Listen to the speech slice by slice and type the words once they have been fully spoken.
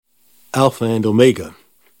Alpha and Omega,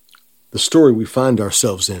 the story we find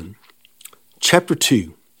ourselves in. Chapter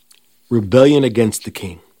 2, Rebellion Against the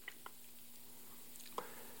King.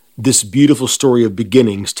 This beautiful story of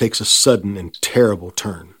beginnings takes a sudden and terrible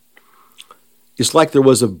turn. It's like there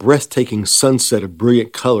was a breathtaking sunset of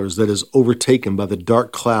brilliant colors that is overtaken by the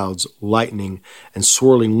dark clouds, lightning, and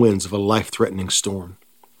swirling winds of a life-threatening storm.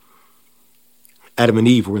 Adam and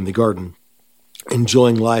Eve were in the garden,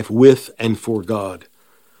 enjoying life with and for God.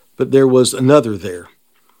 But there was another there,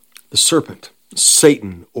 the serpent,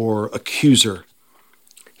 Satan, or accuser.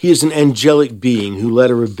 He is an angelic being who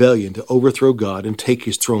led a rebellion to overthrow God and take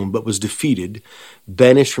his throne, but was defeated,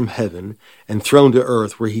 banished from heaven, and thrown to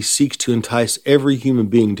earth, where he seeks to entice every human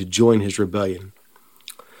being to join his rebellion.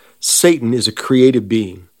 Satan is a created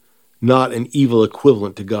being, not an evil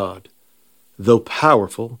equivalent to God. Though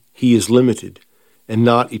powerful, he is limited, and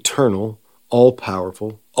not eternal,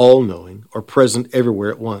 all-powerful, all-knowing, or present everywhere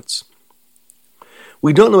at once.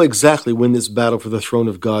 We don't know exactly when this battle for the throne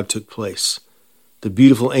of God took place. The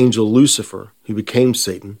beautiful angel Lucifer, who became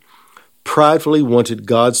Satan, pridefully wanted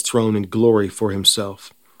God's throne and glory for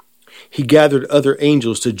himself. He gathered other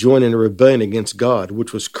angels to join in a rebellion against God,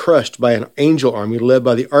 which was crushed by an angel army led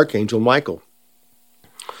by the archangel Michael.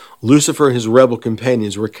 Lucifer and his rebel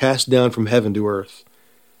companions were cast down from heaven to earth.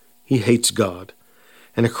 He hates God,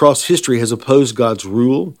 and across history has opposed God's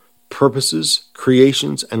rule, purposes,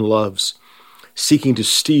 creations, and loves, seeking to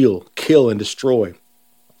steal, kill, and destroy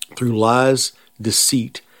through lies,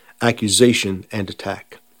 deceit, accusation, and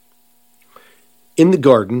attack. In the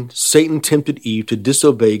garden, Satan tempted Eve to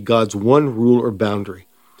disobey God's one rule or boundary,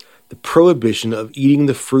 the prohibition of eating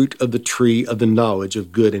the fruit of the tree of the knowledge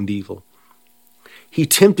of good and evil. He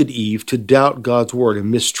tempted Eve to doubt God's word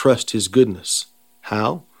and mistrust his goodness.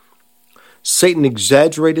 How? Satan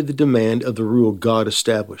exaggerated the demand of the rule God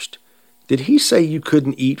established. Did he say you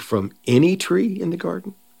couldn't eat from any tree in the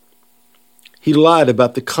garden? He lied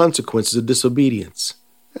about the consequences of disobedience.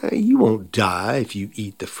 You won't die if you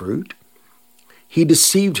eat the fruit. He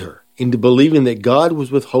deceived her into believing that God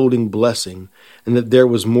was withholding blessing and that there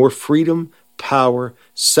was more freedom, power,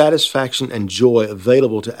 satisfaction, and joy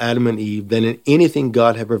available to Adam and Eve than in anything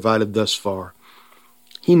God had provided thus far.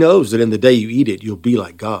 He knows that in the day you eat it, you'll be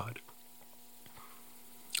like God.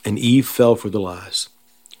 And Eve fell for the lies.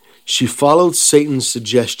 She followed Satan's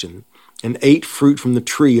suggestion and ate fruit from the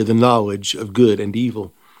tree of the knowledge of good and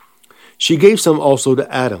evil. She gave some also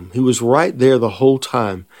to Adam, who was right there the whole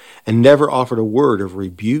time and never offered a word of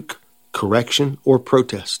rebuke, correction, or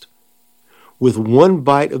protest. With one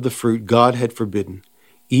bite of the fruit God had forbidden,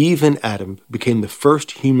 Eve and Adam became the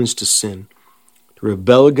first humans to sin, to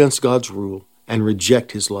rebel against God's rule and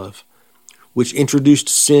reject his love, which introduced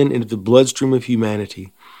sin into the bloodstream of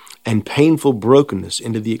humanity and painful brokenness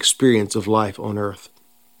into the experience of life on earth.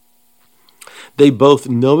 They both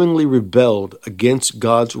knowingly rebelled against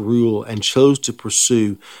God's rule and chose to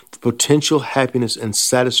pursue the potential happiness and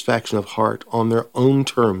satisfaction of heart on their own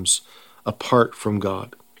terms, apart from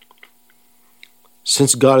God.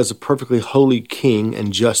 Since God is a perfectly holy king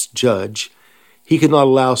and just judge, he could not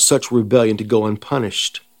allow such rebellion to go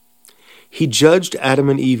unpunished. He judged Adam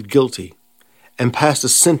and Eve guilty and passed a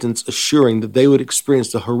sentence assuring that they would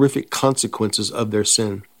experience the horrific consequences of their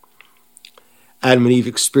sin. Adam and Eve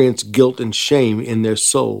experienced guilt and shame in their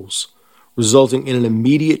souls, resulting in an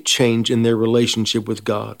immediate change in their relationship with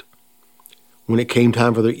God. When it came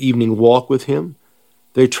time for their evening walk with him,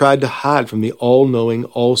 they tried to hide from the all-knowing,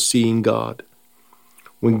 all-seeing God.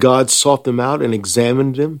 When God sought them out and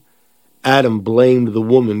examined them, Adam blamed the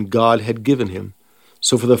woman God had given him.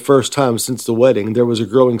 So for the first time since the wedding, there was a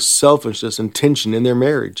growing selfishness and tension in their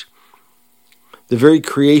marriage. The very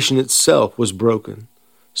creation itself was broken,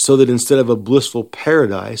 so that instead of a blissful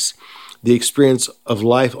paradise, the experience of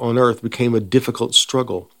life on earth became a difficult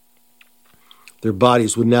struggle. Their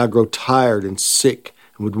bodies would now grow tired and sick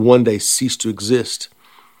and would one day cease to exist.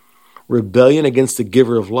 Rebellion against the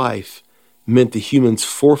giver of life meant the humans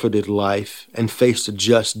forfeited life and faced a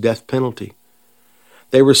just death penalty.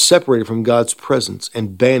 They were separated from God's presence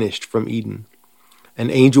and banished from Eden. An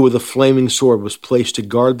angel with a flaming sword was placed to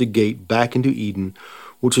guard the gate back into Eden,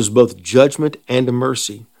 which was both judgment and a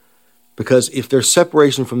mercy, because if their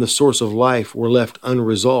separation from the source of life were left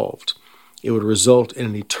unresolved, it would result in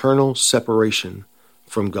an eternal separation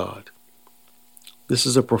from God. This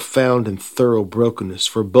is a profound and thorough brokenness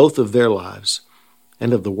for both of their lives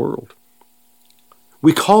and of the world.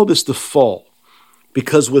 We call this the fall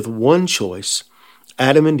because with one choice,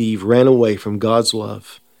 Adam and Eve ran away from God's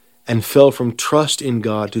love and fell from trust in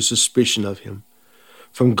God to suspicion of him,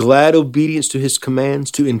 from glad obedience to his commands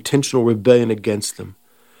to intentional rebellion against them,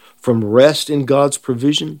 from rest in God's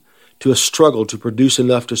provision to a struggle to produce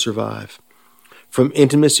enough to survive, from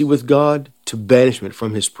intimacy with God to banishment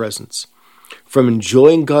from his presence, from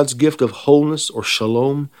enjoying God's gift of wholeness or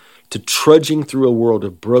shalom to trudging through a world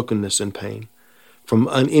of brokenness and pain, from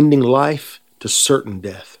unending life to certain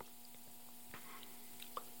death.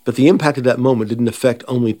 But the impact of that moment didn't affect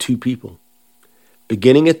only two people.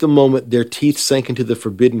 Beginning at the moment their teeth sank into the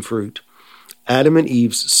forbidden fruit, Adam and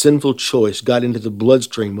Eve's sinful choice got into the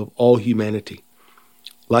bloodstream of all humanity.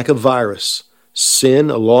 Like a virus, sin,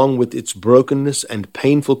 along with its brokenness and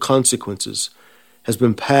painful consequences, has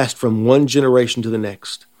been passed from one generation to the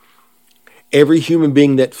next. Every human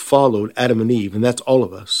being that followed Adam and Eve, and that's all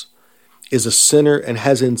of us, is a sinner and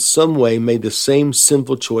has in some way made the same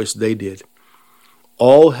sinful choice they did.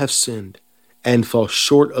 All have sinned and fall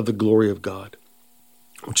short of the glory of God,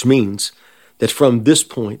 which means that from this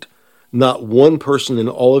point, not one person in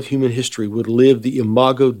all of human history would live the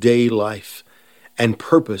imago Dei life and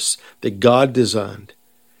purpose that God designed.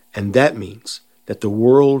 And that means that the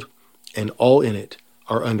world and all in it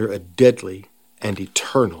are under a deadly and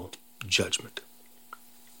eternal judgment.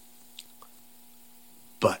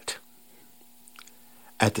 But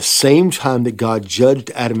at the same time that God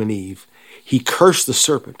judged Adam and Eve, he cursed the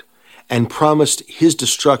serpent and promised his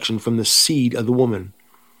destruction from the seed of the woman.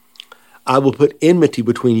 I will put enmity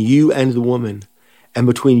between you and the woman, and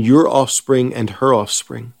between your offspring and her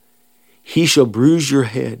offspring. He shall bruise your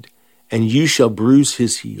head, and you shall bruise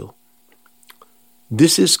his heel.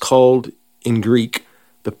 This is called, in Greek,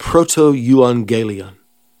 the proto-euangelion,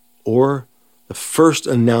 or the first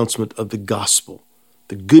announcement of the gospel,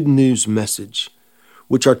 the good news message,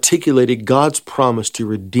 which articulated God's promise to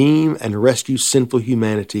redeem and rescue sinful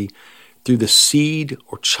humanity through the seed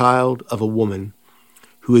or child of a woman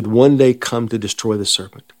who would one day come to destroy the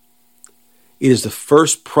serpent. It is the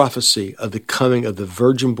first prophecy of the coming of the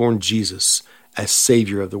virgin-born Jesus as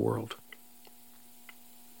Savior of the world.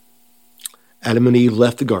 Adam and Eve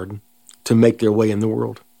left the garden to make their way in the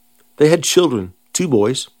world. They had children, 2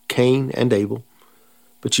 boys, Cain and Abel.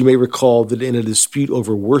 But you may recall that in a dispute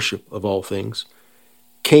over worship of all things,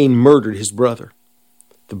 Cain murdered his brother.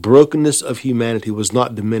 The brokenness of humanity was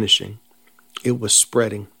not diminishing. It was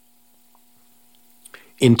spreading.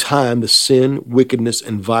 In time, the sin, wickedness,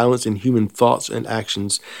 and violence in human thoughts and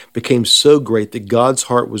actions became so great that God's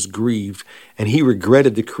heart was grieved, and he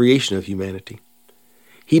regretted the creation of humanity.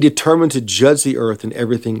 He determined to judge the earth and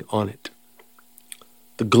everything on it.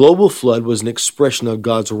 The global flood was an expression of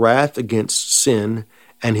God's wrath against sin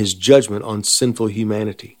and his judgment on sinful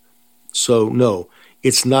humanity. So, no,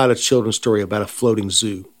 it's not a children's story about a floating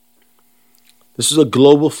zoo. This is a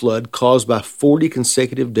global flood caused by 40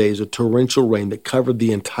 consecutive days of torrential rain that covered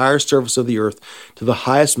the entire surface of the earth to the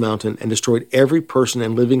highest mountain and destroyed every person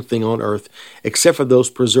and living thing on earth except for those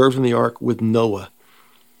preserved in the ark with Noah.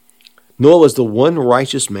 Noah was the one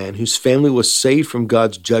righteous man whose family was saved from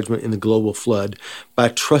God's judgment in the global flood by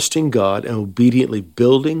trusting God and obediently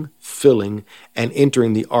building, filling, and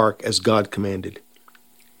entering the ark as God commanded.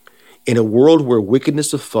 In a world where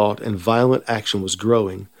wickedness of thought and violent action was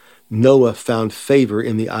growing, Noah found favor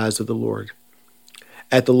in the eyes of the Lord.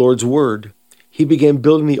 At the Lord's word, he began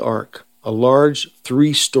building the ark, a large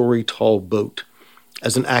 3-story tall boat,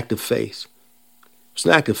 as an act of faith. It was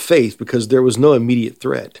an act of faith because there was no immediate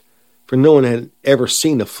threat, for no one had ever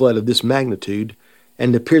seen a flood of this magnitude,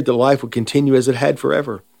 and it appeared that life would continue as it had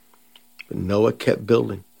forever. But Noah kept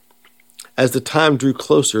building. As the time drew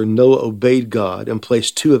closer, Noah obeyed God and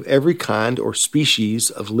placed 2 of every kind or species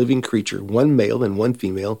of living creature, 1 male and 1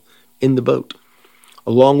 female, in the boat,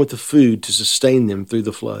 along with the food to sustain them through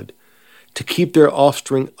the flood, to keep their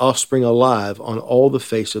offspring alive on all the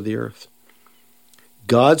face of the earth.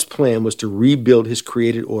 God's plan was to rebuild his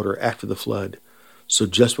created order after the flood. So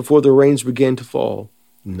just before the rains began to fall,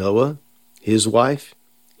 Noah, his wife,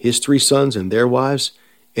 his 3 sons, and their wives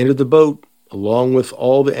entered the boat along with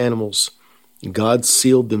all the animals. God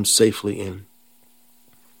sealed them safely in.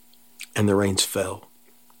 And the rains fell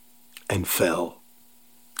and fell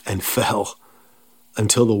and fell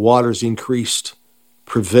until the waters increased,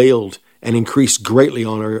 prevailed, and increased greatly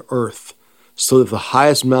on our earth, so that the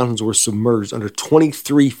highest mountains were submerged under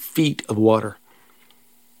 23 feet of water.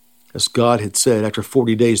 As God had said, after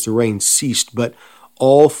 40 days the rain ceased, but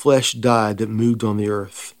all flesh died that moved on the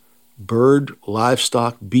earth, bird,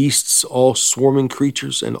 livestock, beasts, all swarming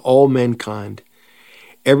creatures, and all mankind.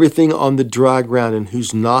 Everything on the dry ground in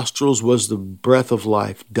whose nostrils was the breath of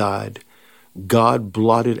life died. God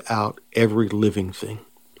blotted out every living thing.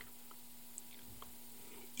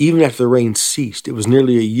 Even after the rain ceased, it was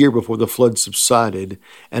nearly a year before the flood subsided,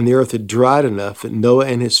 and the earth had dried enough that Noah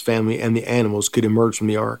and his family and the animals could emerge from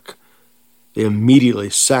the ark. They immediately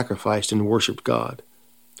sacrificed and worshiped God.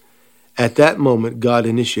 At that moment, God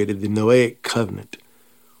initiated the Noahic covenant,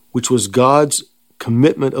 which was God's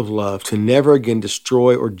commitment of love to never again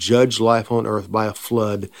destroy or judge life on earth by a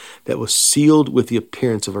flood that was sealed with the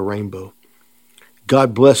appearance of a rainbow.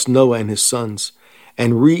 God blessed Noah and his sons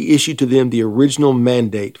and reissued to them the original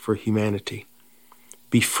mandate for humanity.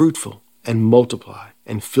 Be fruitful and multiply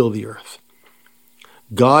and fill the earth.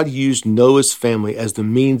 God used Noah's family as the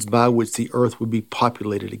means by which the earth would be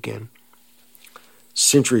populated again.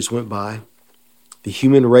 Centuries went by. The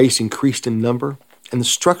human race increased in number, and the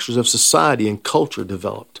structures of society and culture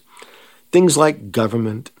developed. Things like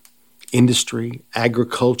government, industry,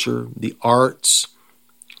 agriculture, the arts.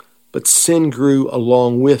 But sin grew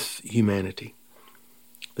along with humanity.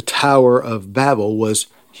 The Tower of Babel was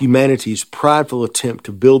humanity's prideful attempt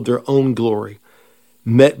to build their own glory,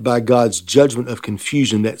 met by God's judgment of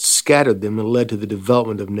confusion that scattered them and led to the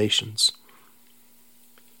development of nations.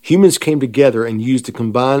 Humans came together and used the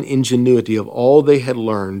combined ingenuity of all they had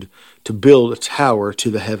learned to build a tower to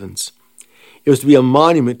the heavens. It was to be a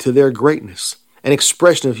monument to their greatness, an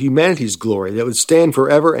expression of humanity's glory that would stand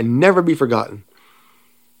forever and never be forgotten.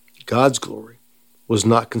 God's glory was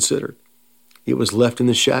not considered. It was left in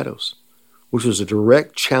the shadows, which was a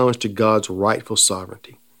direct challenge to God's rightful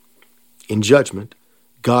sovereignty. In judgment,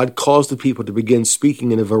 God caused the people to begin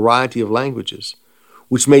speaking in a variety of languages,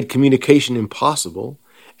 which made communication impossible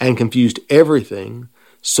and confused everything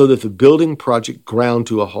so that the building project ground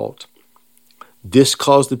to a halt. This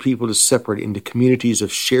caused the people to separate into communities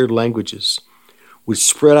of shared languages, which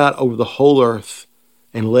spread out over the whole earth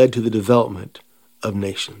and led to the development of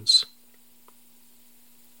nations.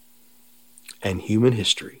 And human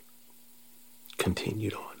history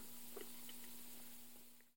continued on.